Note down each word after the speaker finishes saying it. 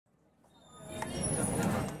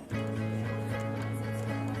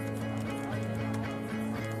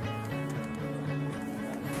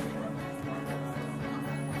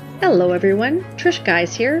Hello everyone, Trish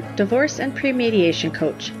Guys here, divorce and pre-mediation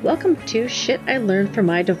coach. Welcome to Shit I Learned from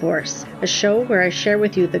My Divorce, a show where I share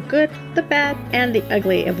with you the good, the bad, and the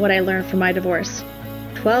ugly of what I learned from my divorce.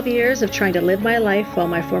 12 years of trying to live my life while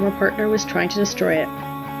my former partner was trying to destroy it.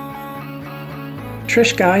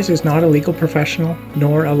 Trish Guys is not a legal professional,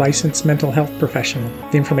 nor a licensed mental health professional.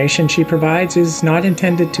 The information she provides is not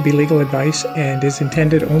intended to be legal advice and is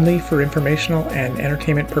intended only for informational and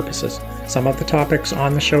entertainment purposes. Some of the topics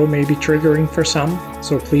on the show may be triggering for some,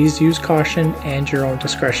 so please use caution and your own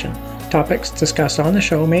discretion. Topics discussed on the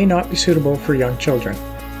show may not be suitable for young children.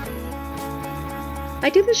 I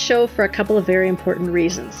do this show for a couple of very important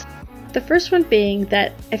reasons. The first one being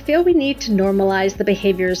that I feel we need to normalize the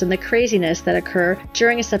behaviors and the craziness that occur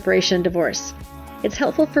during a separation and divorce. It's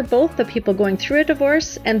helpful for both the people going through a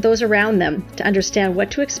divorce and those around them to understand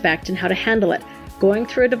what to expect and how to handle it. Going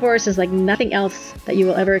through a divorce is like nothing else that you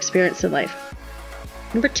will ever experience in life.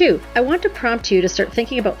 Number two, I want to prompt you to start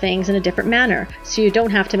thinking about things in a different manner so you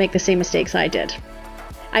don't have to make the same mistakes I did.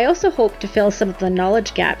 I also hope to fill some of the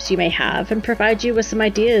knowledge gaps you may have and provide you with some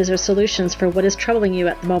ideas or solutions for what is troubling you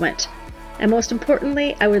at the moment. And most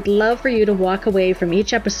importantly, I would love for you to walk away from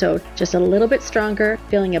each episode just a little bit stronger,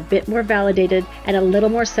 feeling a bit more validated, and a little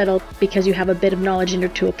more settled because you have a bit of knowledge in your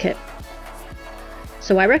toolkit.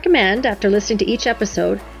 So I recommend, after listening to each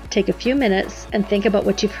episode, take a few minutes and think about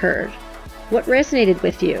what you've heard. What resonated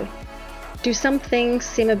with you? Do some things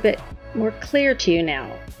seem a bit more clear to you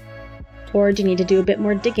now? Or do you need to do a bit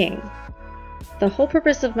more digging? The whole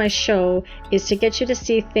purpose of my show is to get you to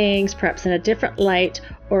see things perhaps in a different light,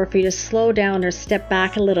 or for you to slow down or step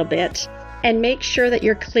back a little bit and make sure that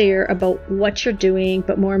you're clear about what you're doing,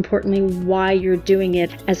 but more importantly, why you're doing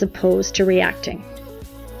it as opposed to reacting.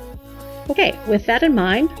 Okay, with that in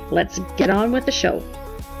mind, let's get on with the show.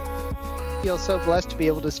 I feel so blessed to be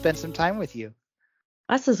able to spend some time with you.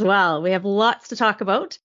 Us as well. We have lots to talk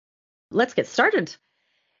about. Let's get started.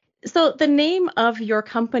 So the name of your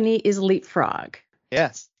company is Leapfrog.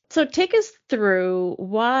 Yes. So take us through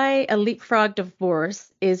why a Leapfrog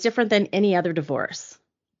divorce is different than any other divorce.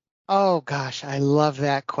 Oh, gosh, I love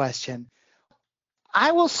that question.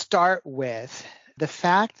 I will start with the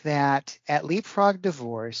fact that at Leapfrog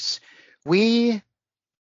Divorce, we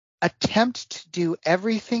attempt to do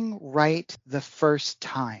everything right the first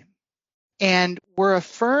time. And we're a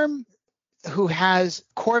firm who has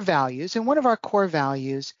core values, and one of our core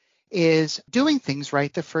values is doing things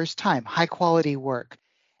right the first time, high quality work.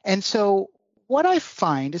 And so what I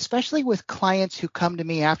find, especially with clients who come to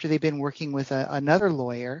me after they've been working with another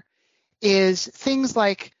lawyer, is things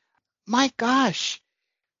like, my gosh,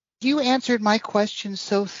 you answered my question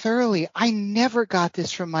so thoroughly. I never got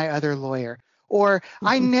this from my other lawyer. Or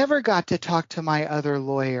I never got to talk to my other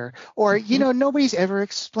lawyer. Or, nobody's ever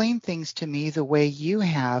explained things to me the way you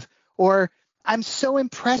have. Or I'm so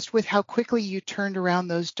impressed with how quickly you turned around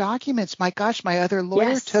those documents. My gosh, my other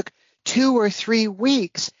lawyer took 2 or 3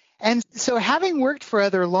 weeks. And so having worked for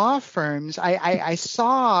other law firms, I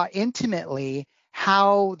saw intimately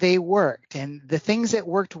how they worked and the things that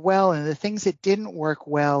worked well and the things that didn't work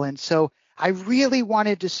well. And so I really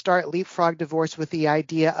wanted to start Leapfrog Divorce with the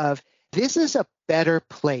idea of this is a better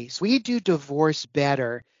place. We do divorce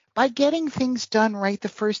better by getting things done right the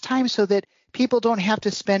first time so that people don't have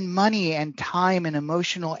to spend money and time and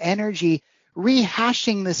emotional energy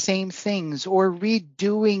rehashing the same things or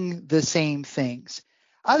redoing the same things.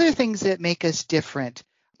 Other things that make us different.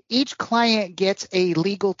 Each client gets a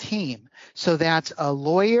legal team. So that's a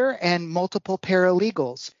lawyer and multiple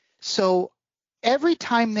paralegals. So every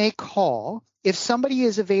time they call, if somebody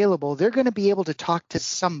is available, they're going to be able to talk to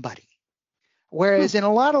somebody. Whereas in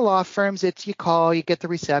a lot of law firms, it's you call, you get the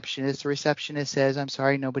receptionist says, I'm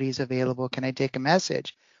sorry, nobody's available. Can I take a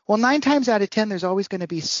message? Well, 9 times out of 10, there's always going to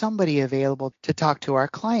be somebody available to talk to our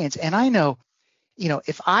clients. And I know,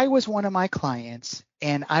 if I was one of my clients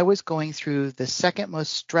and I was going through the second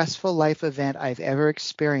most stressful life event I've ever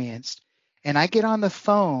experienced, and I get on the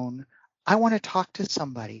phone, I want to talk to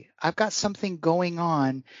somebody. I've got something going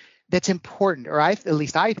on that's important, or at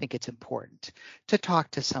least I think it's important to talk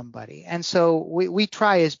to somebody. And so we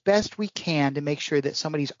try as best we can to make sure that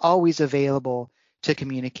somebody's always available to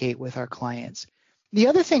communicate with our clients. The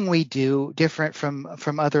other thing we do different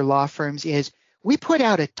from other law firms is we put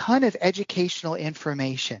out a ton of educational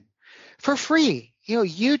information for free.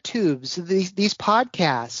 YouTubes, these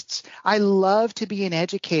podcasts. I love to be an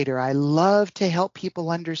educator. I love to help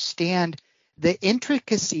people understand the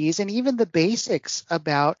intricacies and even the basics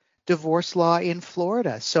about divorce law in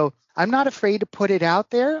Florida. So I'm not afraid to put it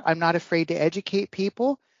out there. I'm not afraid to educate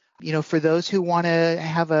people. For those who want to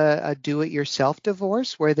have a do-it-yourself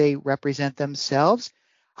divorce where they represent themselves,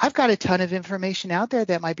 I've got a ton of information out there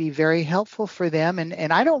that might be very helpful for them.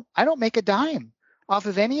 And I don't make a dime off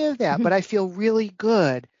of any of that, but I feel really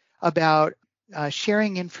good about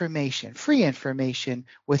sharing information, free information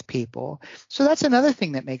with people. So that's another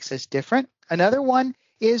thing that makes us different. Another one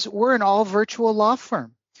is we're an all virtual law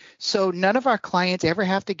firm. So none of our clients ever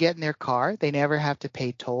have to get in their car. They never have to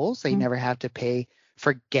pay tolls. They never have to pay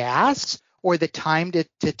for gas or the time to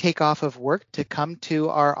take off of work to come to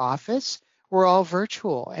our office. We're all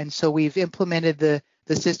virtual. And so we've implemented the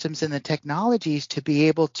systems and the technologies to be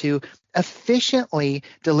able to efficiently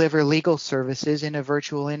deliver legal services in a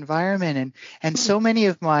virtual environment. And so many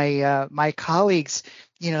of my colleagues,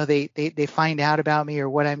 they find out about me or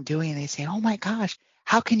what I'm doing, and they say, "Oh my gosh,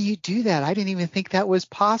 how can you do that? I didn't even think that was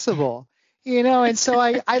possible." And so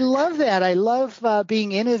I love that. I love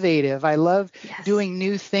being innovative. I love doing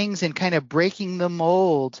new things and kind of breaking the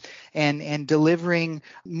mold and delivering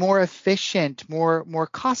more efficient, more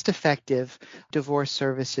cost-effective divorce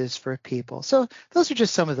services for people. So those are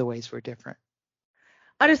just some of the ways we're different.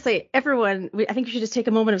 Honestly, everyone, I think we should just take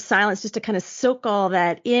a moment of silence just to kind of soak all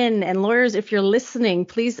that in. And lawyers, if you're listening,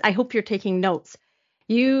 please, I hope you're taking notes.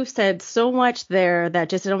 You said so much there that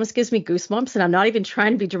just it almost gives me goosebumps, and I'm not even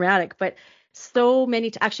trying to be dramatic, but so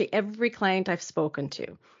many, actually every client I've spoken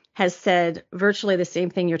to has said virtually the same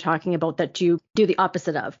thing you're talking about that you do the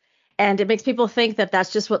opposite of. And it makes people think that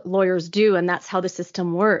that's just what lawyers do and that's how the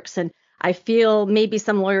system works. And I feel maybe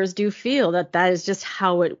some lawyers do feel that that is just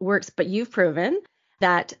how it works, but you've proven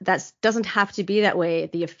that that doesn't have to be that way.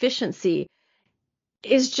 The efficiency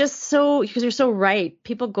is just so, because you're so right.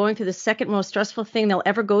 People going through the second most stressful thing they'll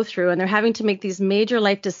ever go through, and they're having to make these major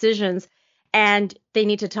life decisions, and they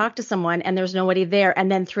need to talk to someone, and there's nobody there.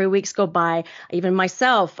 And then 3 weeks go by. Even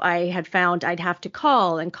myself, I had found I'd have to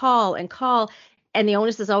call and call and call, and the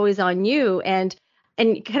onus is always on you. And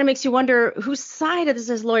it kind of makes you wonder whose side is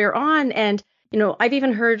this lawyer on. And I've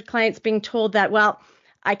even heard clients being told that, well,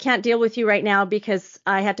 I can't deal with you right now because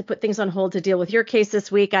I had to put things on hold to deal with your case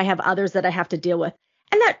this week. I have others that I have to deal with.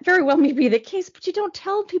 And that very well may be the case, but you don't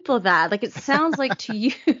tell people that. Like, it sounds like to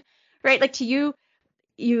you, right? Like to you,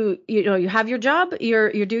 you have your job,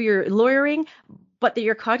 you do your lawyering, but that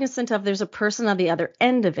you're cognizant of there's a person on the other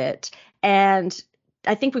end of it. And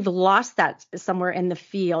I think we've lost that somewhere in the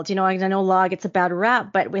field. I know law gets a bad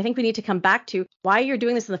rap, but I think we need to come back to why you're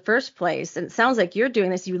doing this in the first place. And it sounds like you're doing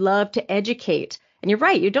this. You love to educate. And you're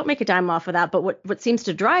right, you don't make a dime off of that. But what seems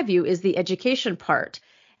to drive you is the education part.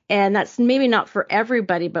 And that's maybe not for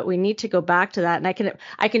everybody, but we need to go back to that. And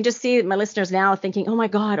I can just see my listeners now thinking, oh my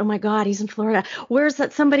God, he's in Florida. Where's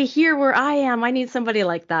that somebody here where I am? I need somebody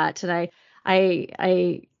like that. And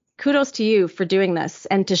I kudos to you for doing this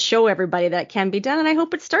and to show everybody that can be done. And I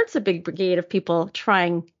hope it starts a big brigade of people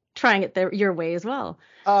trying it your way as well.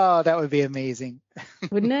 Oh, that would be amazing.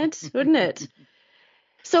 Wouldn't it? Wouldn't it?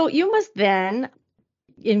 So you must then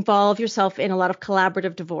involve yourself in a lot of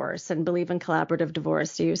collaborative divorce and believe in collaborative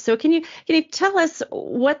divorce. So can you tell us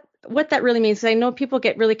what that really means? I know people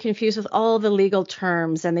get really confused with all the legal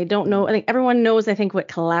terms and they don't know. I think everyone knows, what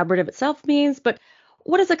collaborative itself means, but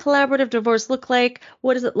what does a collaborative divorce look like?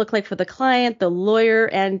 What does it look like for the client, the lawyer,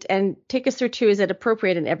 and take us through too, is it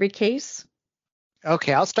appropriate in every case?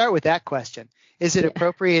 Okay, I'll start with that question. Is it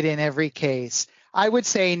appropriate in every case? I would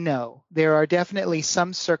say no. There are definitely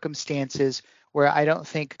some circumstances where I don't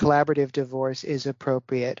think collaborative divorce is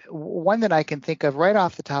appropriate. One that I can think of right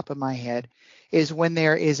off the top of my head is when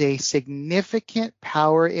there is a significant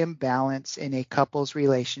power imbalance in a couple's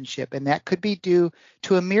relationship, and that could be due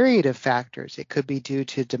to a myriad of factors. It could be due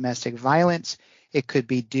to domestic violence. It could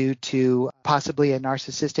be due to possibly a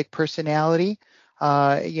narcissistic personality,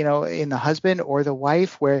 in the husband or the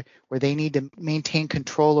wife, where they need to maintain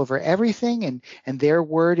control over everything, and their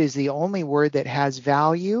word is the only word that has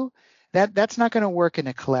value. That's not going to work in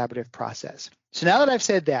a collaborative process. So now that I've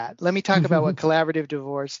said that, let me talk about what collaborative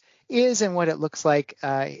divorce is and what it looks like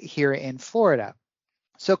here in Florida.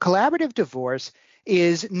 So collaborative divorce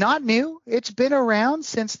is not new. It's been around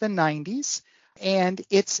since the 90s, and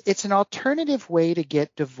it's an alternative way to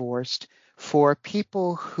get divorced for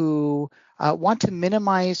people who want to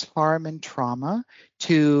minimize harm and trauma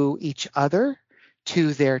to each other,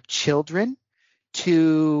 to their children,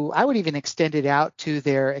 I would even extend it out to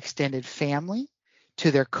their extended family,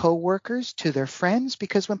 to their coworkers, to their friends,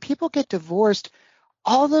 because when people get divorced,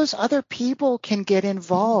 all those other people can get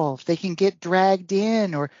involved. They can get dragged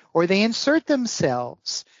in or they insert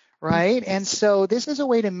themselves, right? And so this is a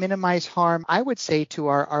way to minimize harm, I would say, to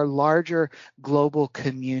our larger global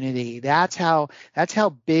community. That's how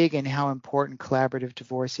big and how important collaborative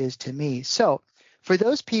divorce is to me. So for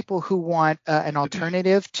those people who want an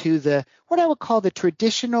alternative to what I would call the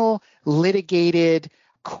traditional litigated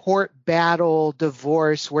court battle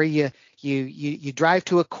divorce, where you drive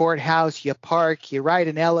to a courthouse, you park, you ride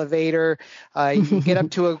an elevator, you get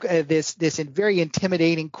up to this very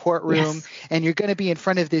intimidating courtroom, Yes. and you're going to be in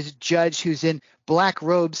front of this judge who's in black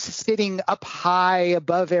robes, sitting up high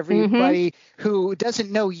above everybody, who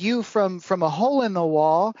doesn't know you from a hole in the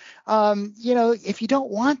wall. If you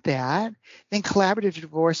don't want that, then collaborative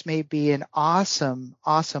divorce may be an awesome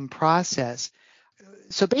process.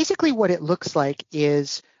 So basically what it looks like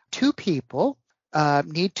is two people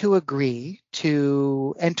need to agree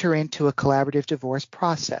to enter into a collaborative divorce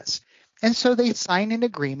process. And so they sign an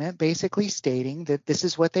agreement basically stating that this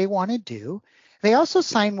is what they want to do. They also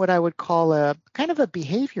sign what I would call a kind of a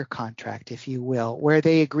behavior contract, if you will, where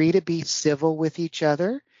they agree to be civil with each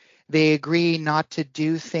other. They agree not to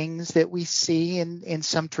do things that we see in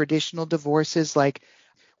some traditional divorces, like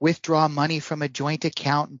withdraw money from a joint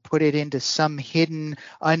account and put it into some hidden,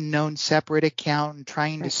 unknown separate account and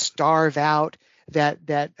trying to starve out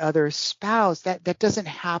that other spouse. That doesn't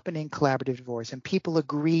happen in collaborative divorce, and people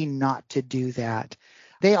agree not to do that.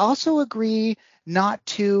 They also agree not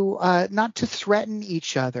to threaten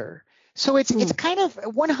each other. So it's kind of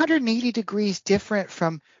 180 degrees different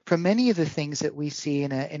from many of the things that we see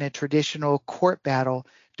in a traditional court battle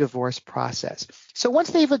divorce process. So once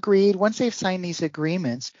they've agreed, once they've signed these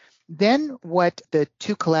agreements, then what the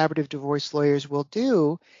two collaborative divorce lawyers will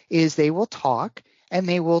do is they will talk, and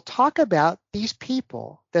they will talk about these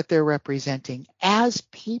people that they're representing as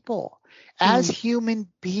people, as human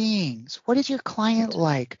beings. What is your client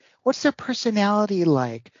like? What's their personality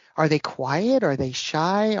like? Are they quiet? Are they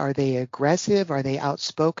shy? Are they aggressive? Are they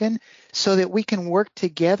outspoken? So that we can work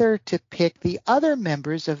together to pick the other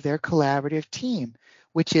members of their collaborative team,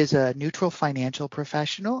 which is a neutral financial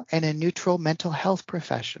professional and a neutral mental health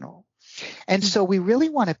professional. And so we really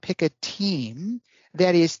want to pick a team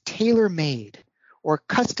that is tailor-made or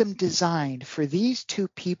custom designed for these two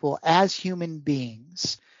people as human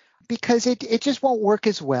beings, because it just won't work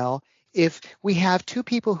as well if we have two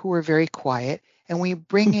people who are very quiet and we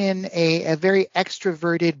bring in a very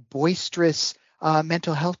extroverted, boisterous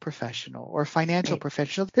mental health professional or financial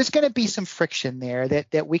professional. There's going to be some friction there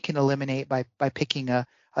that we can eliminate by picking a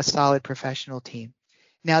solid professional team.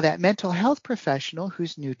 Now, that mental health professional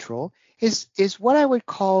who's neutral is what I would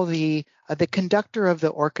call the conductor of the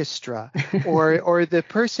orchestra, or the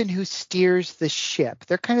person who steers the ship.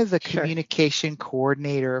 They're kind of the communication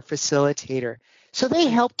coordinator or facilitator. So they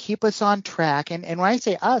help keep us on track. And when I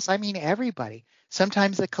say us, I mean everybody.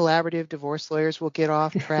 Sometimes the collaborative divorce lawyers will get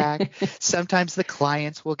off track. Sometimes the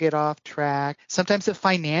clients will get off track. Sometimes the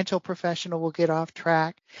financial professional will get off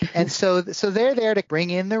track. And so they're there to bring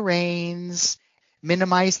in the reins,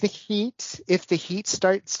 minimize the heat if the heat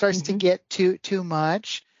starts to get too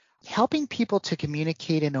much, helping people to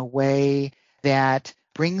communicate in a way that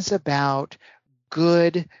brings about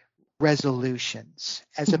good resolutions,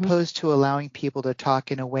 as opposed to allowing people to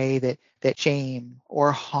talk in a way that shame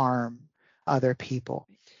or harm other people.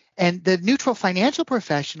 And the neutral financial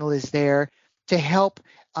professional is there to help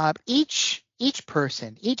each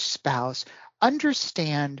person, each spouse,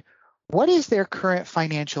 understand what is their current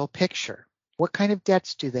financial picture. What kind of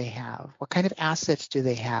debts do they have? What kind of assets do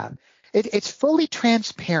they have? It's fully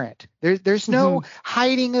transparent. There's no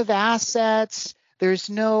hiding of assets. There's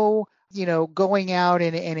no going out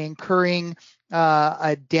and incurring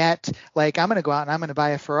a debt, like I'm going to go out and I'm going to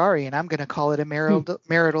buy a Ferrari and I'm going to call it a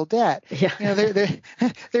marital debt. Yeah.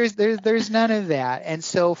 There's none of that. And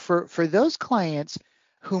so for those clients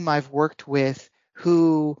whom I've worked with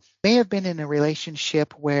who may have been in a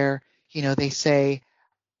relationship where they say,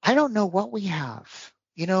 I don't know what we have.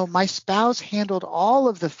 My spouse handled all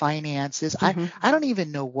of the finances. I don't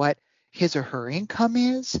even know what his or her income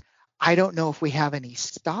is. I don't know if we have any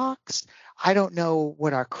stocks. I don't know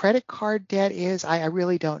what our credit card debt is. I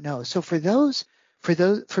really don't know. So for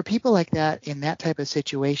people like that in that type of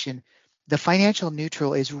situation, the financial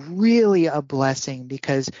neutral is really a blessing,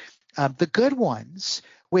 because the good ones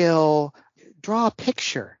will draw a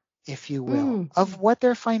picture, if you will, of what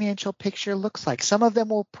their financial picture looks like. Some of them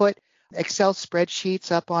will put Excel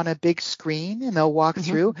spreadsheets up on a big screen and they'll walk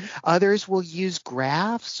through. Others will use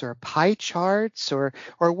graphs or pie charts or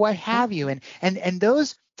what have you. And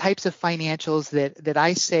those types of financials that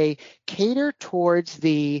I say cater towards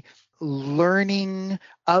the learning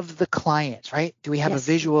of the clients, right? Do we have a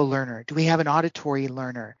visual learner? Do we have an auditory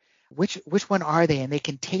learner? Which one are they? And they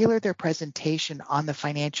can tailor their presentation on the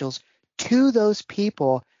financials to those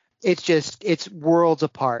people. It's worlds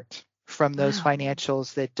apart from those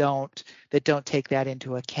financials that don't take that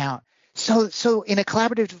into account. So in a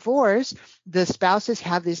collaborative divorce, the spouses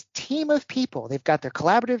have this team of people. They've got their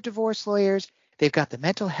collaborative divorce lawyers, they've got the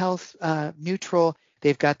mental health neutral,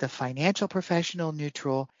 they've got the financial professional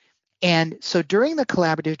neutral. And so during the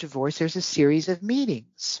collaborative divorce, there's a series of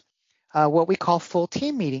meetings, what we call full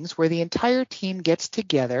team meetings, where the entire team gets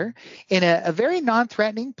together in a very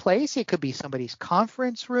non-threatening place. It could be somebody's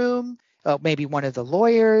conference room, maybe one of the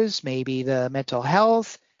lawyers, maybe the mental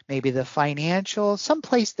health, maybe the financial,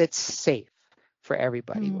 someplace that's safe for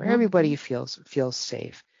everybody, where everybody feels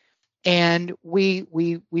safe. And we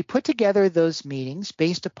put together those meetings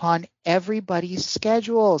based upon everybody's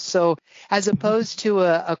schedule. So as opposed to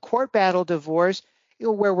a court battle divorce,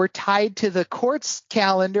 where we're tied to the court's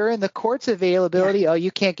calendar and the court's availability, oh, you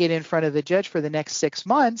can't get in front of the judge for the next 6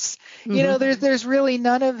 months. There's really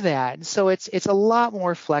none of that. And so it's a lot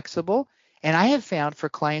more flexible. And I have found for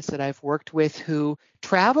clients that I've worked with who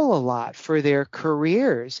travel a lot for their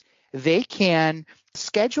careers, they can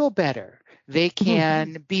schedule better. They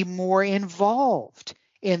can be more involved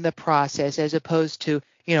in the process, as opposed to,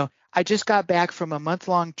 I just got back from a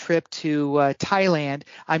month-long trip to Thailand.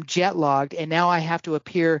 I'm jet logged, and now I have to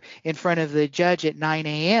appear in front of the judge at 9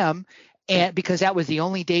 a.m. and because that was the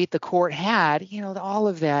only date the court had. All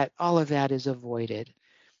of that is avoided.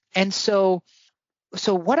 And so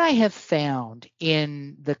what I have found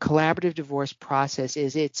in the collaborative divorce process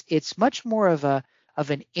is it's much more of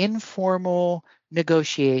an informal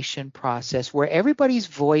negotiation process where everybody's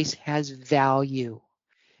voice has value.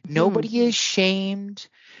 Nobody is shamed.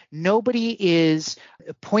 Nobody is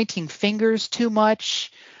pointing fingers too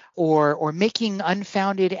much or making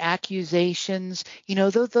unfounded accusations.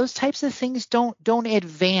 Those types of things don't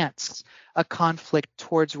advance a conflict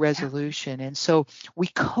towards resolution. And so we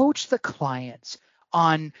coach the clients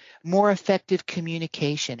on more effective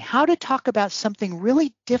communication, how to talk about something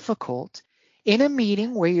really difficult in a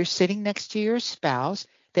meeting where you're sitting next to your spouse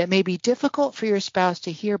that may be difficult for your spouse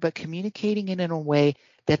to hear, but communicating it in a way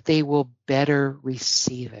that they will better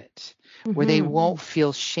receive it, where they won't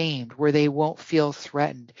feel shamed, where they won't feel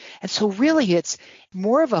threatened. And so really it's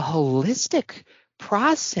more of a holistic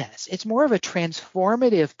process. It's more of a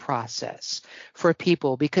transformative process for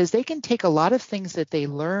people, because they can take a lot of things that they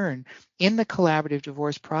learn in the collaborative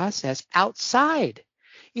divorce process outside.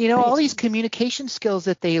 All these communication skills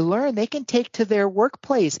that they learn, they can take to their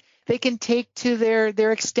workplace. They can take to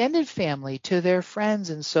their extended family, to their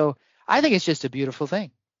friends. And so I think it's just a beautiful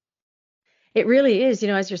thing. It really is.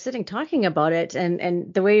 As you're sitting talking about it,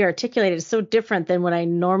 and the way you articulate it is so different than what I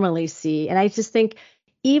normally see. And I just think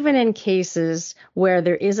even in cases where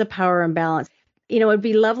there is a power imbalance, it'd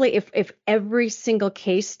be lovely if every single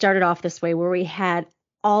case started off this way, where we had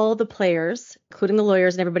all the players, including the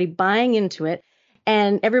lawyers and everybody, buying into it,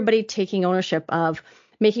 and everybody taking ownership of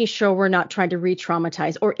making sure we're not trying to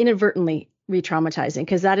re-traumatize or inadvertently re-traumatizing,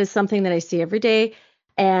 because that is something that I see every day.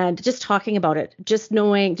 And just talking about it, just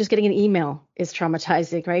getting an email is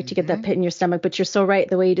traumatizing, right? You get that pit in your stomach. But you're so right.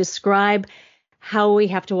 The way you describe how we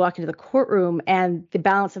have to walk into the courtroom, and the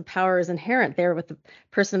balance of power is inherent there, with the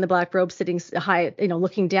person in the black robe sitting high,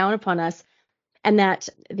 looking down upon us. And that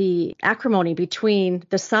the acrimony between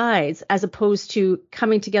the sides, as opposed to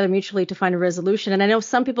coming together mutually to find a resolution. And I know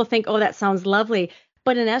some people think, oh, that sounds lovely.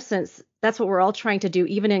 But in essence, that's what we're all trying to do.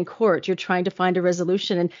 Even in court, you're trying to find a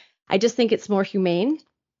resolution. And I just think it's more humane.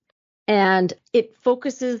 And it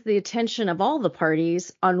focuses the attention of all the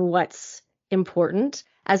parties on what's important,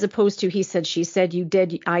 as opposed to he said, she said, you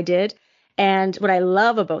did, I did. And what I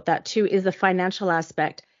love about that, too, is the financial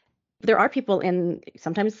aspect. There are people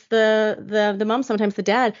sometimes the mom, sometimes the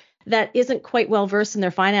dad, that isn't quite well versed in their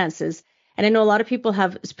finances. And I know a lot of people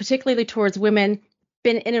have, particularly towards women,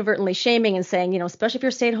 been inadvertently shaming and saying, especially if you're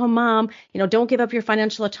a stay-at-home mom, don't give up your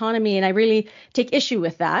financial autonomy. And I really take issue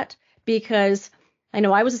with that, because I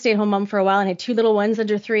know I was a stay-at-home mom for a while and had 2 little ones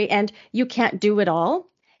under 3, and you can't do it all.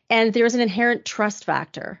 And there's an inherent trust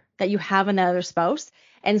factor that you have in that other spouse.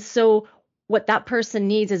 And so what that person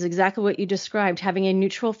needs is exactly what you described, having a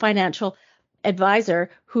neutral financial advisor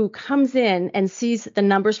who comes in and sees the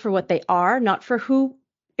numbers for what they are, not for who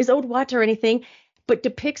is owed what or anything, but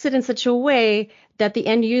depicts it in such a way that the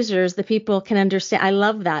end users, the people, can understand. I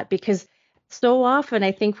love that, because so often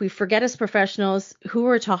I think we forget as professionals who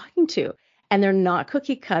we're talking to, and they're not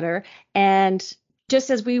cookie cutter. And just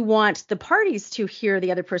as we want the parties to hear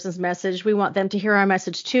the other person's message, we want them to hear our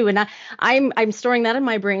message too. And I'm storing that in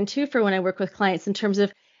my brain too for when I work with clients, in terms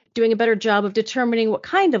of doing a better job of determining what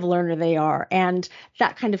kind of learner they are and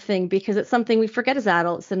that kind of thing, because it's something we forget as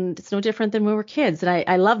adults, and it's no different than when we're kids. And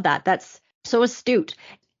I love that. That's so astute.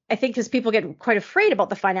 I think because people get quite afraid about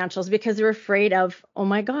the financials, because they're afraid of, oh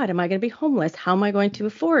my God, am I going to be homeless? How am I going to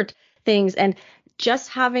afford things. And just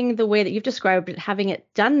having the way that you've described it, having it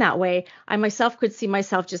done that way, I myself could see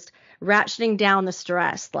myself just ratcheting down the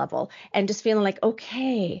stress level and just feeling like,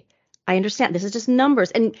 okay, I understand. This is just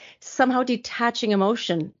numbers, and somehow detaching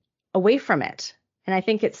emotion away from it. And I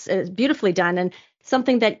think it's beautifully done, and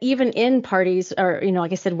something that even in parties, or,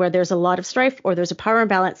 like I said, where there's a lot of strife or there's a power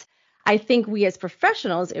imbalance, I think we as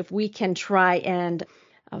professionals, if we can try and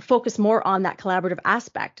focus more on that collaborative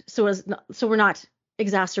aspect, so we're not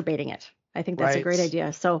exacerbating it. I think that's a great Right.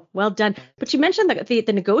 idea. So well done. But you mentioned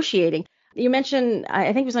the negotiating. You mentioned,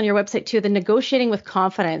 I think it was on your website too, the negotiating with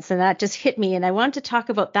confidence, and that just hit me. And I wanted to talk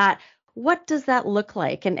about that. What does that look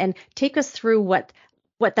like? And take us through what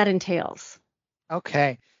that entails.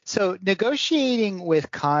 Okay. So negotiating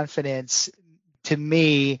with confidence to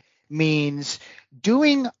me means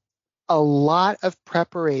doing a lot of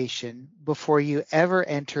preparation before you ever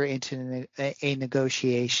enter into a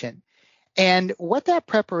negotiation. And what that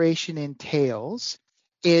preparation entails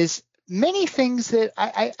is many things that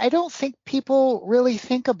I don't think people really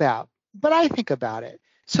think about, but I think about it.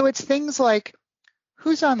 So it's things like,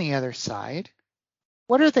 who's on the other side?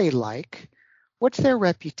 What are they like? What's their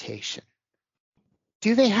reputation?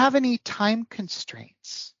 Do they have any time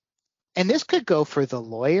constraints? And this could go for the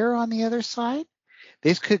lawyer on the other side.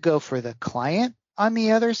 This could go for the client on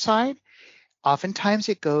the other side. Oftentimes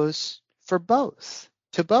it goes for both,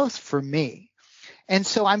 to both for me. And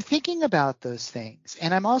so I'm thinking about those things.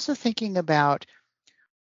 And I'm also thinking about,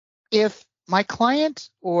 if my client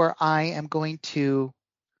or I am going to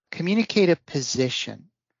communicate a position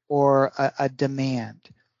or a demand,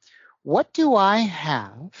 what do I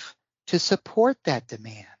have to support that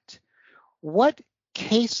demand? What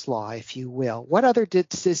case law, if you will, what other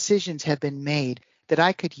decisions have been made that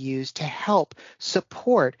I could use to help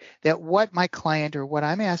support that what my client or what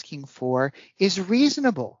I'm asking for is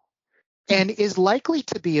reasonable and is likely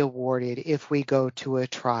to be awarded if we go to a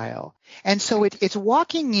trial? And so it's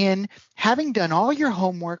walking in, having done all your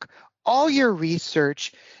homework, all your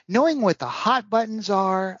research, knowing what the hot buttons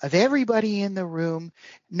are of everybody in the room,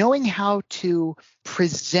 knowing how to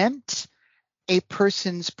present a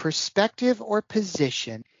person's perspective or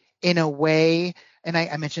position in a way, and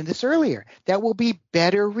I mentioned this earlier, that will be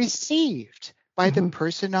better received by the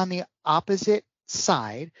person on the opposite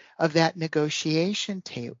side of that negotiation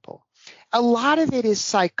table. A lot of it is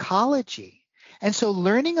psychology. And so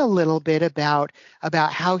learning a little bit about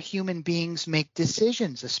how human beings make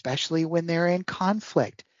decisions, especially when they're in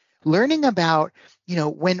conflict. Learning about,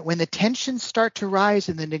 when the tensions start to rise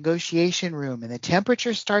in the negotiation room and the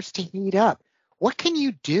temperature starts to heat up, what can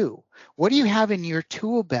you do? What do you have in your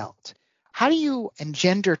tool belt? How do you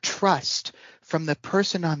engender trust from the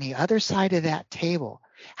person on the other side of that table?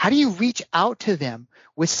 How do you reach out to them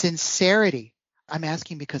with sincerity? I'm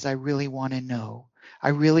asking because I really want to know. I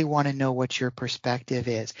really want to know what your perspective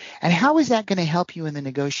is. And how is that going to help you in the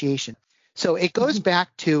negotiation? So it goes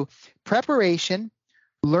back to preparation,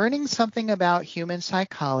 learning something about human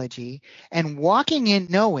psychology, and walking in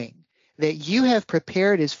knowing that you have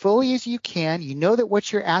prepared as fully as you can. You know that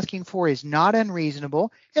what you're asking for is not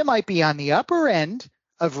unreasonable. It might be on the upper end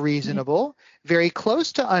of reasonable, very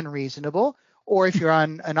close to unreasonable. Or if you're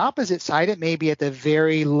on an opposite side, it may be at the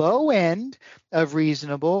very low end of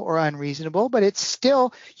reasonable or unreasonable, but it's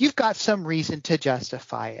still, you've got some reason to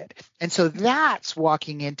justify it. And so that's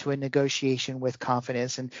walking into a negotiation with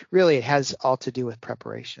confidence. And really, it has all to do with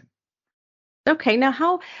preparation. Okay,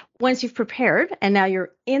 now once you've prepared and now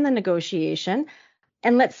you're in the negotiation,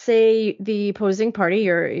 and let's say the opposing party,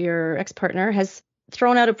 your ex-partner, has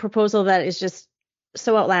thrown out a proposal that is just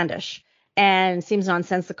so outlandish and seems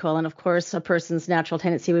nonsensical. And of course, a person's natural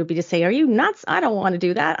tendency would be to say, "Are you nuts? I don't want to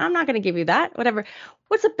do that. I'm not going to give you that." Whatever.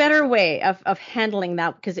 What's a better way of handling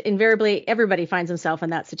that? Because invariably, everybody finds himself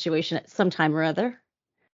in that situation at some time or other.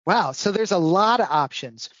 Wow. So there's a lot of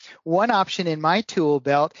options. One option in my tool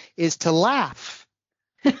belt is to laugh.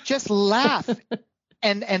 Just laugh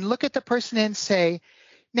and look at the person and say,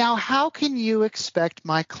 now, how can you expect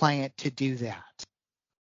my client to do that?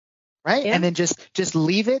 Right? Yeah. And then just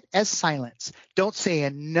leave it as silence. Don't say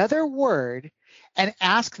another word, and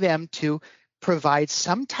ask them to provide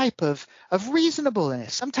some type of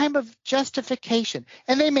reasonableness, some type of justification.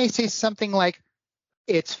 And they may say something like,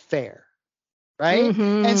 it's fair. Right?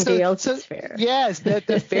 And It's fair. yes,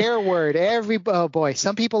 the fair word. Oh boy,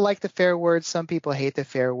 some people like the fair word, some people hate the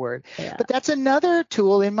fair word. Yeah. But that's another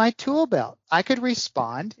tool in my tool belt. I could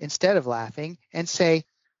respond instead of laughing and say,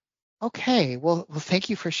 okay, well, thank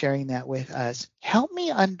you for sharing that with us. Help me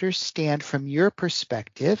understand from your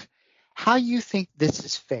perspective how you think this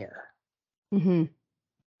is fair.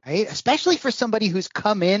 right? Especially for somebody who's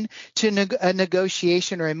come in to a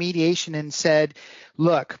negotiation or a mediation and said,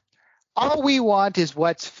 look, all we want is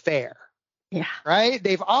what's fair. Yeah. Right?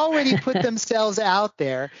 They've already put themselves out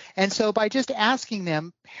there. And so by just asking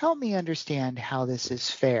them, help me understand how this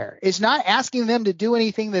is fair, is not asking them to do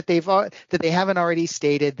anything that they haven't already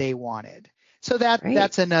stated they wanted. So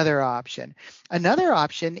that's another option. Another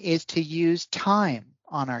option is to use time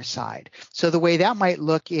on our side. So the way that might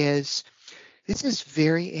look is, this is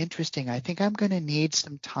very interesting. I think I'm going to need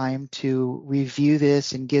some time to review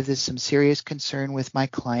this and give this some serious concern with my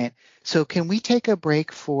client. So can we take a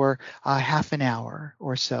break for half an hour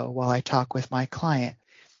or so while I talk with my client?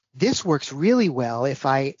 This works really well if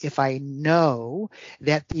I know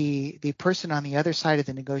that the person on the other side of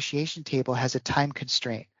the negotiation table has a time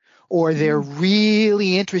constraint, or they're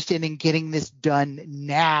really interested in getting this done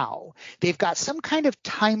now. They've got some kind of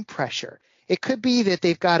time pressure. It could be that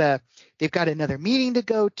they've got another meeting to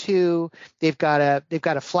go to. They've got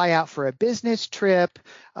to fly out for a business trip,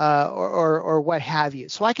 or what have you.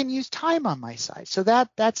 So I can use time on my side. So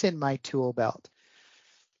that's in my tool belt.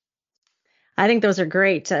 I think those are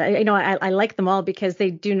great. I like them all because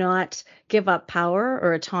they do not give up power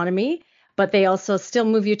or autonomy, but they also still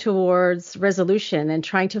move you towards resolution and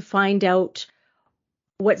trying to find out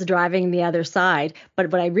what's driving the other side.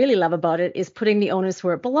 But what I really love about it is putting the onus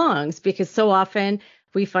where it belongs, because so often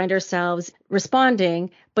we find ourselves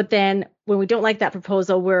responding, but then when we don't like that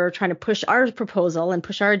proposal, we're trying to push our proposal and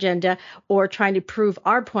push our agenda, or trying to prove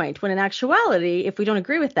our point, when in actuality, if we don't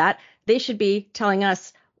agree with that, they should be telling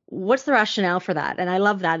us, what's the rationale for that? And I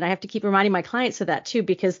love that. And I have to keep reminding my clients of that too,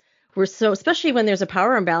 because we're so, especially when there's a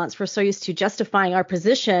power imbalance, we're so used to justifying our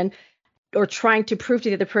position or trying to prove to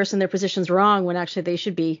the other person their position's wrong when actually they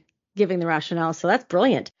should be giving the rationale. So that's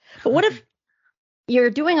brilliant. But what if you're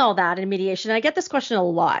doing all that in mediation? And I get this question a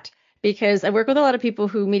lot because I work with a lot of people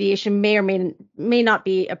who mediation may or may not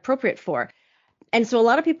be appropriate for. And so a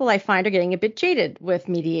lot of people I find are getting a bit jaded with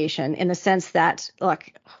mediation, in the sense that, look,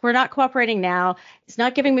 we're not cooperating now. It's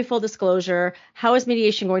not giving me full disclosure. How is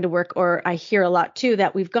mediation going to work? Or I hear a lot too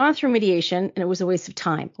that we've gone through mediation and it was a waste of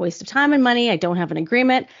time and money. I don't have an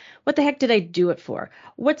agreement. What the heck did I do it for?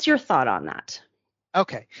 What's your thought on that?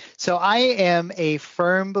 Okay, so I am a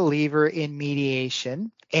firm believer in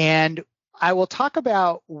mediation, and I will talk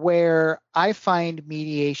about where I find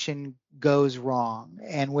mediation goes wrong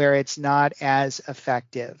and where it's not as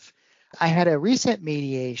effective. I had a recent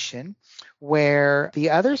mediation where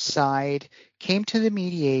the other side came to the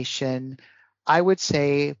mediation, I would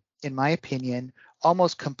say, in my opinion,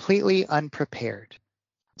 almost completely unprepared.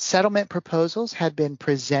 Settlement proposals had been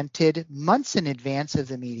presented months in advance of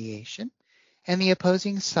the mediation, and the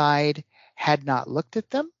opposing side had not looked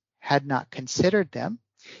at them, had not considered them,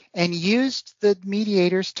 and used the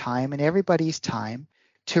mediator's time and everybody's time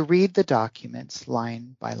to read the documents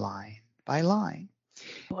line by line by line.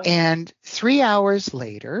 Boy. And 3 hours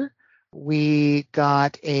later, we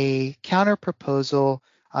got a counter proposal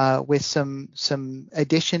with some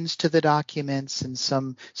additions to the documents and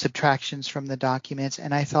some subtractions from the documents.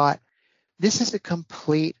 And I thought, this is a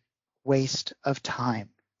complete waste of time.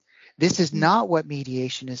 This is not what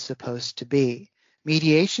mediation is supposed to be.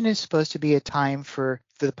 Mediation is supposed to be a time for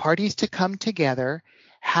the parties to come together,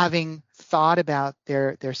 having thought about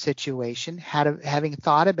their situation, having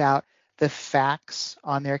thought about the facts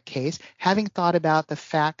on their case, having thought about the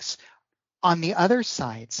facts on the other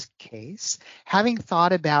side's case, having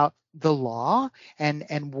thought about the law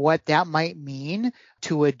and what that might mean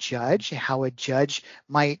to a judge, how a judge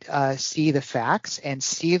might see the facts and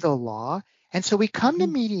see the law. And so we come to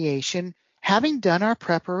mediation having done our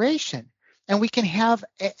preparation, and we can have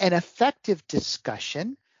an effective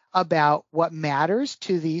discussion about what matters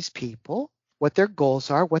to these people, what their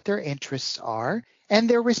goals are, what their interests are, and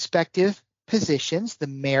their respective positions, the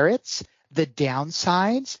merits, the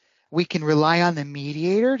downsides. We can rely on the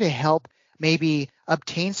mediator to help maybe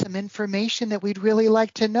obtain some information that we'd really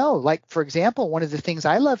like to know. Like, for example, one of the things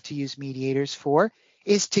I love to use mediators for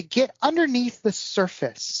is to get underneath the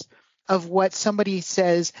surface of what somebody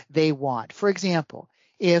says they want. For example,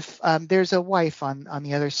 if there's a wife on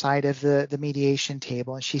the other side of the mediation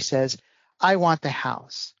table and she says, I want the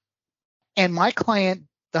house. And my client,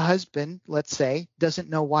 the husband, let's say, doesn't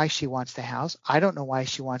know why she wants the house. I don't know why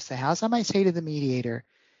she wants the house. I might say to the mediator,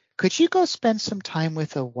 could you go spend some time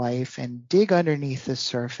with a wife and dig underneath the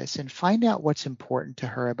surface and find out what's important to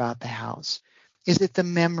her about the house? Is it the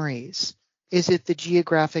memories? Is it the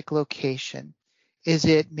geographic location? Is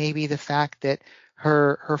it maybe the fact that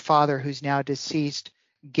her father, who's now deceased,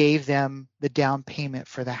 gave them the down payment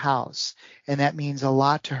for the house, and that means a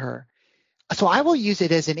lot to her? So I will use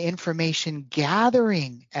it as an information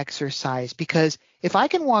gathering exercise, because if I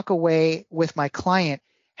can walk away with my client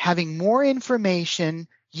having more information,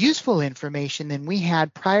 useful information than we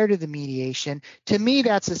had prior to the mediation, to me,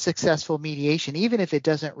 that's a successful mediation, even if it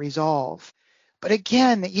doesn't resolve. But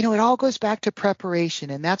again, it all goes back to preparation,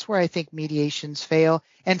 and that's where I think mediations fail.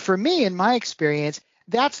 And for me, in my experience,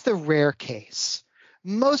 that's the rare case.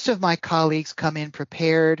 Most of my colleagues come in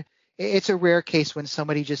prepared. It's a rare case when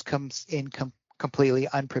somebody just comes in completely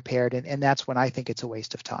unprepared, and that's when I think it's a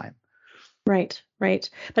waste of time. Right. But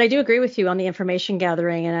I do agree with you on the information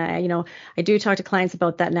gathering, and I do talk to clients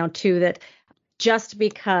about that now too. That just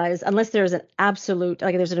because, unless there's an absolute,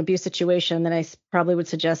 like there's an abuse situation, then I probably would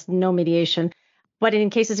suggest no mediation. But in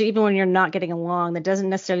cases, even when you're not getting along, that doesn't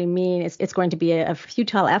necessarily mean it's going to be a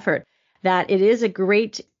futile effort. That it is a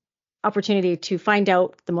great opportunity to find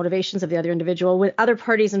out the motivations of the other individual with other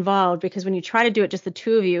parties involved, because when you try to do it just the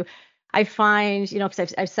two of you, I find,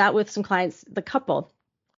 because I've sat with some clients, the couple,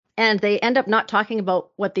 and they end up not talking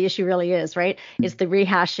about what the issue really is, right? It's the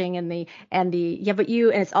rehashing and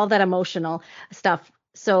it's all that emotional stuff.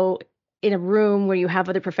 So in a room where you have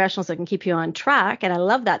other professionals that can keep you on track, and I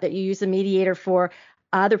love that you use a mediator for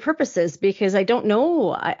other purposes, because I don't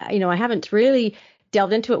know, I haven't really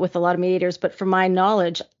delved into it with a lot of mediators, but from my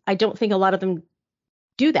knowledge, I don't think a lot of them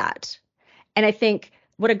do that. And I think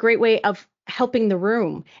what a great way of helping the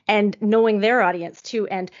room and knowing their audience too,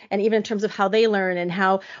 and even in terms of how they learn and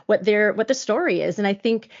what the story is. And I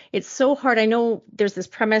think it's so hard. I know there's this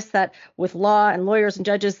premise that with law and lawyers and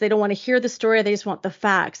judges, they don't want to hear the story, they just want the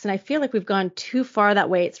facts. And I feel like we've gone too far that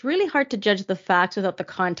way. It's really hard to judge the facts without the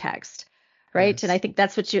context. Right. Yes. And I think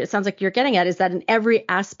that's it sounds like you're getting at, is that in every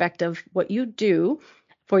aspect of what you do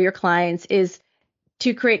for your clients is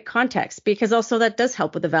to create context, because also that does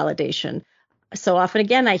help with the validation. So often,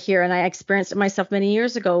 again, I hear, and I experienced it myself many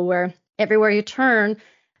years ago, where everywhere you turn,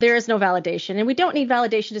 there is no validation. And we don't need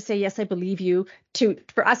validation to say, yes, I believe you,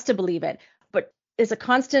 for us to believe it. But it's a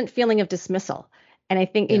constant feeling of dismissal. And I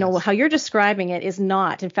think, yes, how you're describing it is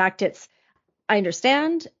not. In fact, it's, I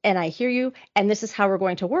understand and I hear you, and this is how we're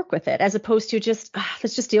going to work with it, as opposed to just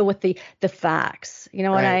let's just deal with the facts, Right.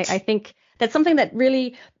 And I think that's something that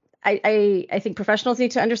really I think professionals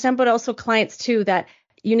need to understand, but also clients too, that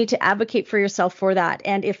you need to advocate for yourself for that.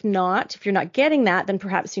 And if you're not getting that, then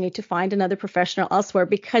perhaps you need to find another professional elsewhere,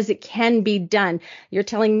 because it can be done. You're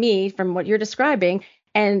telling me from what you're describing,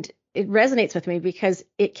 and it resonates with me, because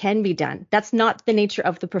it can be done. That's not the nature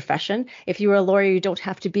of the profession. If you were a lawyer, you don't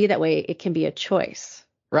have to be that way. It can be a choice.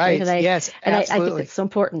 Right. Yes, and absolutely. I think it's so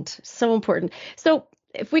important. So important. So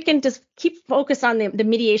if we can just keep focus on the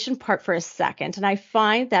mediation part for a second. And I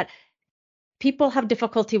find that people have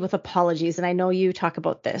difficulty with apologies. And I know you talk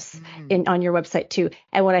about this on your website too.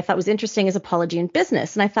 And what I thought was interesting is apology in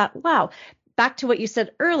business. And I thought, wow, back to what you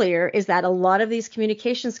said earlier, is that a lot of these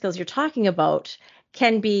communication skills you're talking about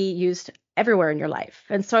can be used everywhere in your life.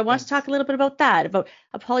 And so I want to talk a little bit about that, about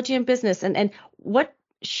apology in business, and what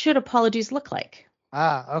should apologies look like?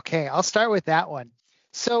 Okay. I'll start with that one.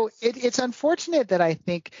 So it's unfortunate that I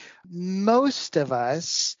think most of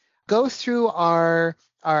us go through our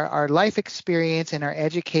life experience and our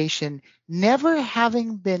education never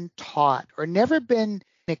having been taught or never been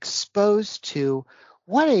exposed to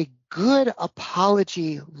what a good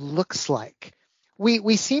apology looks like.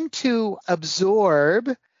 We seem to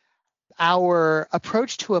absorb our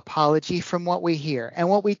approach to apology from what we hear. And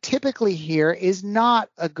what we typically hear is not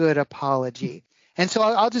a good apology. And so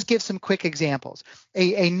I'll just give some quick examples.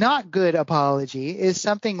 A not good apology is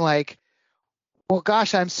something like, well,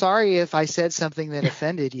 gosh, I'm sorry if I said something that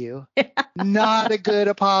offended you. Not a good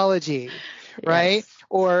apology, right? Yes.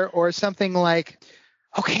 Or something like,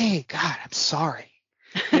 okay, God, I'm sorry.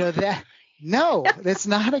 That's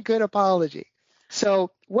not a good apology.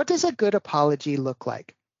 So what does a good apology look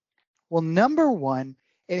like? Well, number one,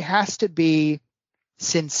 it has to be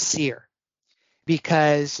sincere,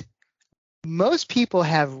 because most people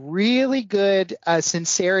have really good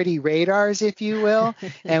sincerity radars, if you will,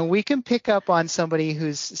 and we can pick up on somebody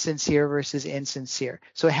who's sincere versus insincere.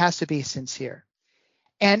 So it has to be sincere.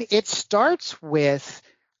 And it starts with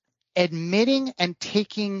admitting and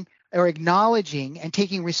taking, or acknowledging and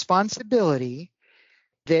taking responsibility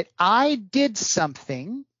that I did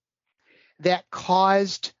something that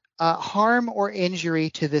caused harm or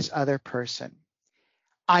injury to this other person.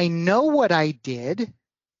 I know what I did,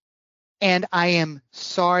 and I am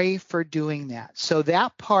sorry for doing that. So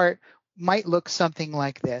that part might look something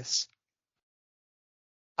like this.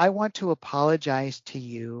 I want to apologize to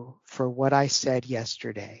you for what I said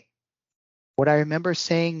yesterday. What I remember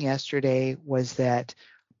saying yesterday was that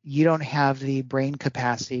you don't have the brain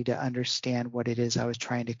capacity to understand what it is I was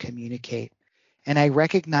trying to communicate. And I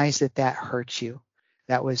recognize that that hurt you.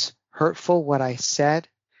 That was hurtful what I said.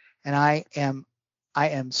 And I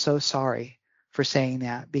am so sorry for saying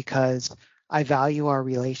that, because I value our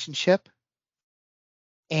relationship.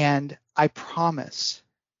 And I promise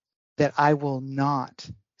that I will not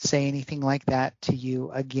say anything like that to you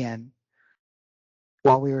again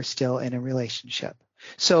while we were still in a relationship.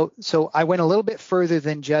 So I went a little bit further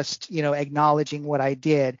than just, acknowledging what I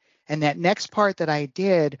did. And that next part that I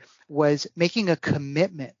did was making a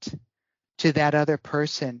commitment to that other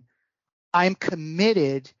person. I'm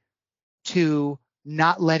committed to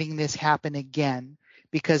not letting this happen again,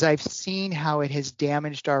 because I've seen how it has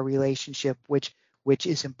damaged our relationship, which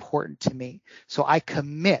is important to me. So I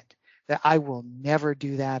commit that I will never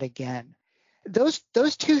do that again. Those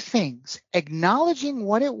two things, acknowledging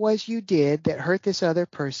what it was you did that hurt this other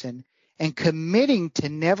person and committing to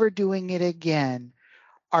never doing it again,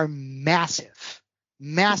 are massive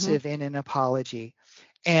in an apology.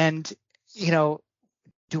 And, do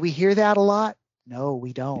we hear that a lot? No,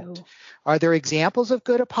 we don't. No. Are there examples of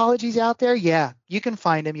good apologies out there? Yeah, you can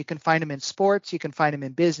find them. You can find them in sports. You can find them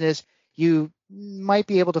in business. You might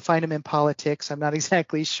be able to find them in politics. I'm not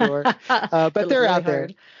exactly sure, but they're really out there.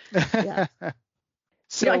 Yeah.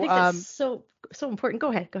 So I think that's so important. Go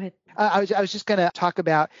ahead. I was just going to talk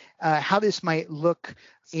about how this might look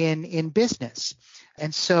in business.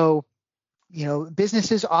 And so,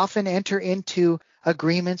 businesses often enter into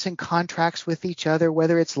agreements and contracts with each other,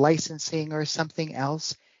 whether it's licensing or something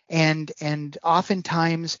else. And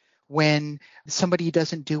oftentimes when somebody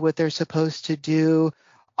doesn't do what they're supposed to do,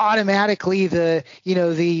 automatically the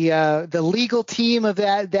legal team of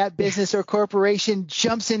that business or corporation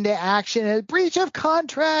jumps into action, a breach of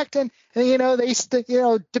contract, and they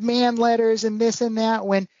demand letters and this and that,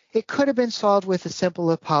 when it could have been solved with a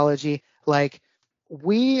simple apology like,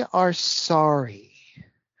 we are sorry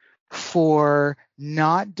for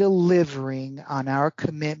not delivering on our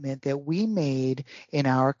commitment that we made in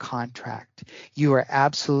our contract. You are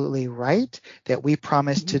absolutely right that we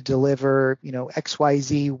promised to deliver,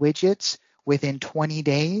 XYZ widgets within 20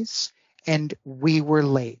 days, and we were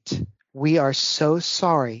late. We are so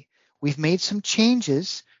sorry. We've made some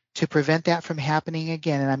changes to prevent that from happening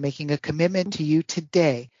again, and I'm making a commitment to you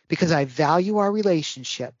today, because I value our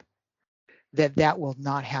relationship, that will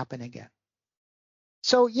not happen again.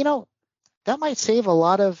 So, that might save a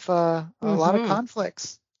lot of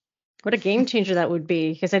conflicts. What a game changer that would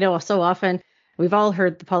be, because I know so often we've all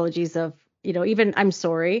heard the apologies of, even I'm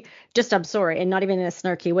sorry, and not even in a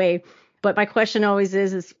snarky way. But my question always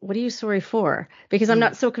is what are you sorry for? Because I'm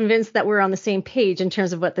not so convinced that we're on the same page in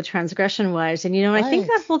terms of what the transgression was. And, I think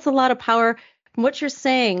that holds a lot of power from what you're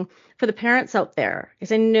saying for the parents out there.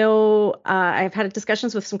 Because I know I've had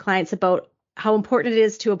discussions with some clients about how important it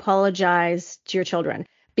is to apologize to your children,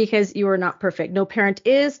 because you are not perfect. No parent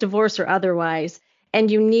is, divorce or otherwise.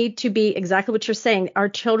 And you need to be exactly what you're saying. Our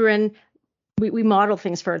children, we model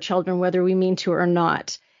things for our children, whether we mean to or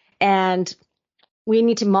not. And we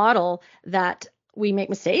need to model that we make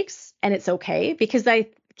mistakes and it's okay, because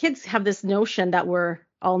kids have this notion that we're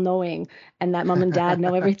all knowing and that mom and dad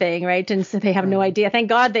know everything, right? And so they have no idea. Thank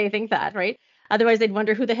God they think that, right? Otherwise, they'd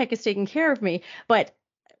wonder who the heck is taking care of me. But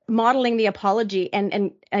modeling the apology,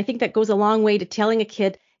 and I think that goes a long way to telling a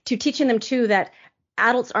kid, to teaching them too, that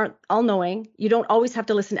adults aren't all knowing. You don't always have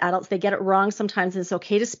to listen to adults. They get it wrong sometimes, and it's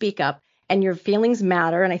okay to speak up, and your feelings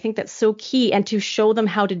matter. And I think that's so key, and to show them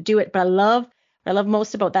how to do it. But what I love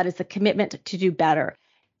most about that is the commitment to do better.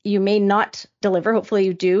 You may not deliver, hopefully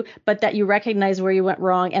you do, but that you recognize where you went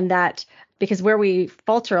wrong, and that, because where we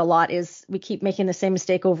falter a lot is we keep making the same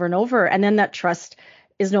mistake over and over, and then that trust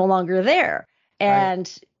is no longer there.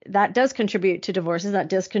 And that does contribute to divorces. That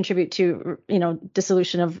does contribute to,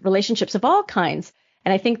 dissolution of relationships of all kinds.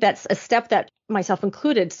 And I think that's a step that, myself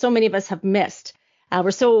included, so many of us have missed. We're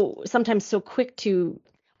sometimes so quick to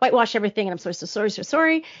whitewash everything, and I'm so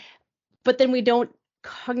sorry. But then we don't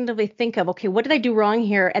cognitively think of, okay, what did I do wrong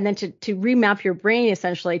here? And then to remap your brain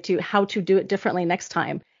essentially to how to do it differently next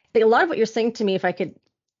time. I think a lot of what you're saying to me, if I could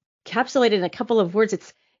encapsulate it in a couple of words,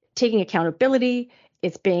 it's taking accountability,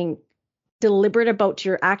 it's being deliberate about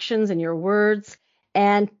your actions and your words,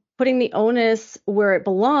 and putting the onus where it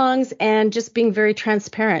belongs, and just being very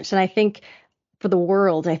transparent. And I think for the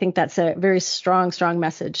world, I think that's a very strong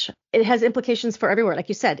message. It has implications for everywhere, like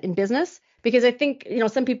you said, in business, because I think,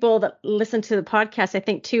 some people that listen to the podcast, I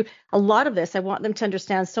think too, a lot of this, I want them to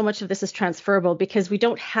understand so much of this is transferable, because we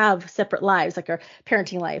don't have separate lives, like our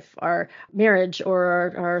parenting life, our marriage,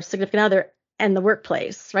 or our significant other, and the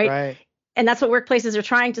workplace, right? And that's what workplaces are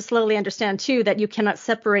trying to slowly understand too, that you cannot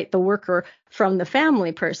separate the worker from the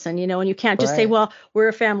family person, and you can't just say, well, we're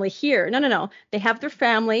a family here. No. They have their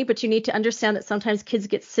family, but you need to understand that sometimes kids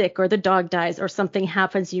get sick or the dog dies or something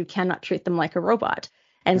happens. You cannot treat them like a robot.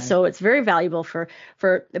 And so it's very valuable for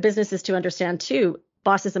the businesses to understand too,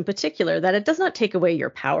 bosses in particular, that it does not take away your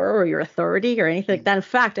power or your authority or anything like that. In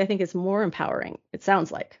fact, I think it's more empowering, it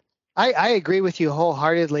sounds like. I agree with you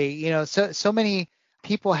wholeheartedly. So many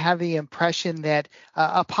people have the impression that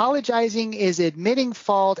apologizing is admitting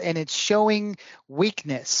fault and it's showing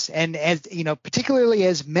weakness. And as particularly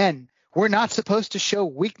as men, we're not supposed to show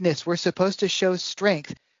weakness. We're supposed to show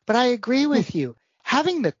strength. But I agree with you.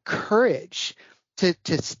 Having the courage to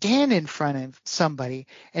stand in front of somebody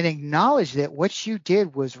and acknowledge that what you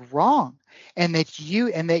did was wrong and that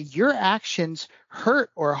your actions hurt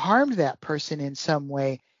or harmed that person in some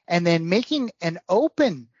way, and then making an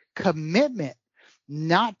open commitment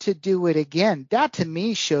not to do it again, that to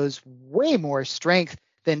me shows way more strength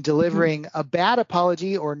than delivering a bad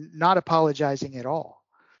apology or not apologizing at all.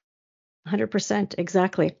 100%,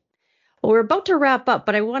 exactly. Well, we're about to wrap up,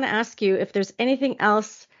 but I want to ask you if there's anything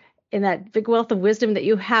else in that big wealth of wisdom that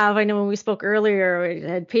you have. I know when we spoke earlier, we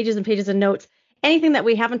had pages and pages of notes, anything that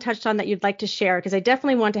we haven't touched on that you'd like to share, because I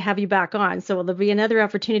definitely want to have you back on. So there'll be another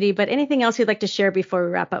opportunity, but anything else you'd like to share before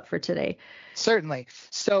we wrap up for today? Certainly.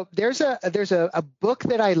 So there's a book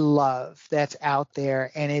that I love that's out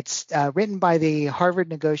there, and it's written by the Harvard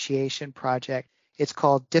Negotiation Project. It's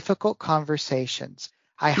called Difficult Conversations.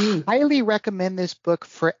 I highly recommend this book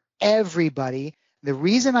for everybody. The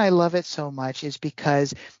reason I love it so much is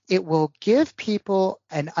because it will give people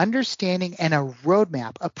an understanding and a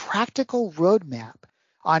roadmap, a practical roadmap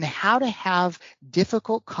on how to have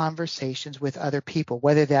difficult conversations with other people,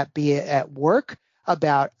 whether that be at work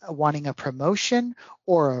about wanting a promotion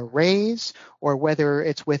or a raise, or whether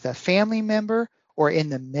it's with a family member or in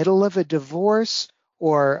the middle of a divorce,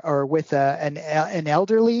 or with an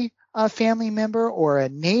elderly family member or a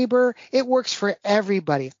neighbor. It works for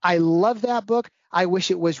everybody. I love that book. I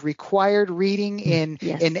wish it was required reading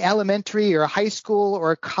in elementary or high school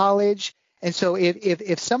or college. And so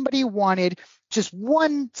if somebody wanted just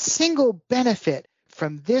one single benefit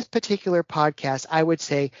from this particular podcast, I would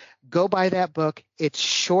say go buy that book. It's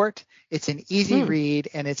short, it's an easy read,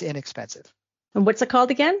 and it's inexpensive. And what's it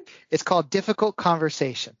called again? It's called Difficult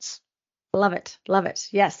Conversations. Love it. Love it.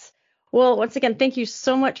 Yes. Well, once again, thank you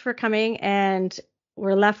so much for coming. And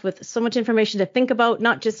we're left with so much information to think about,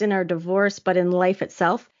 not just in our divorce, but in life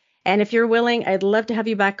itself. And if you're willing, I'd love to have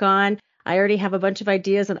you back on. I already have a bunch of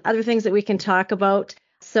ideas and other things that we can talk about.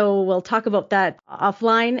 So we'll talk about that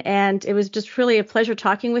offline. And it was just really a pleasure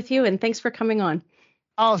talking with you. And thanks for coming on.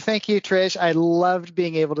 Oh, thank you, Trish. I loved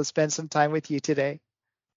being able to spend some time with you today.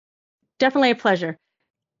 Definitely a pleasure.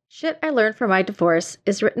 Shit I Learned from My Divorce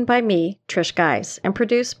is written by me, Trish Guys, and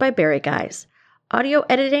produced by Barry Guys. Audio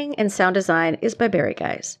editing and sound design is by Barry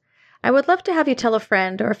Guys. I would love to have you tell a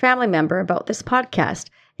friend or a family member about this podcast,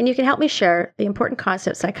 and you can help me share the important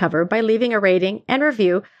concepts I cover by leaving a rating and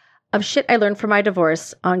review of Shit I Learned from My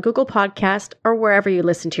Divorce on Google Podcast or wherever you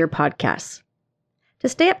listen to your podcasts. To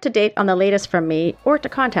stay up to date on the latest from me or to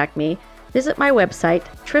contact me, visit my website,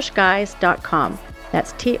 trishguise.com.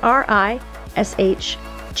 That's TRISHGUISE.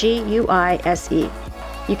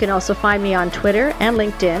 You can also find me on Twitter and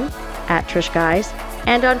LinkedIn at Trish Guys,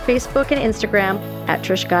 and on Facebook and Instagram at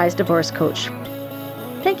Trish Guys Divorce Coach.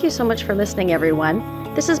 Thank you so much for listening,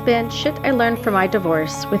 everyone. This has been Shit I Learned from My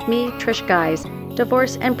Divorce with me, Trish Guys,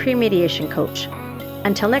 divorce and pre-mediation coach.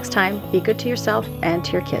 Until next time, be good to yourself and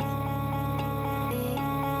to your kids.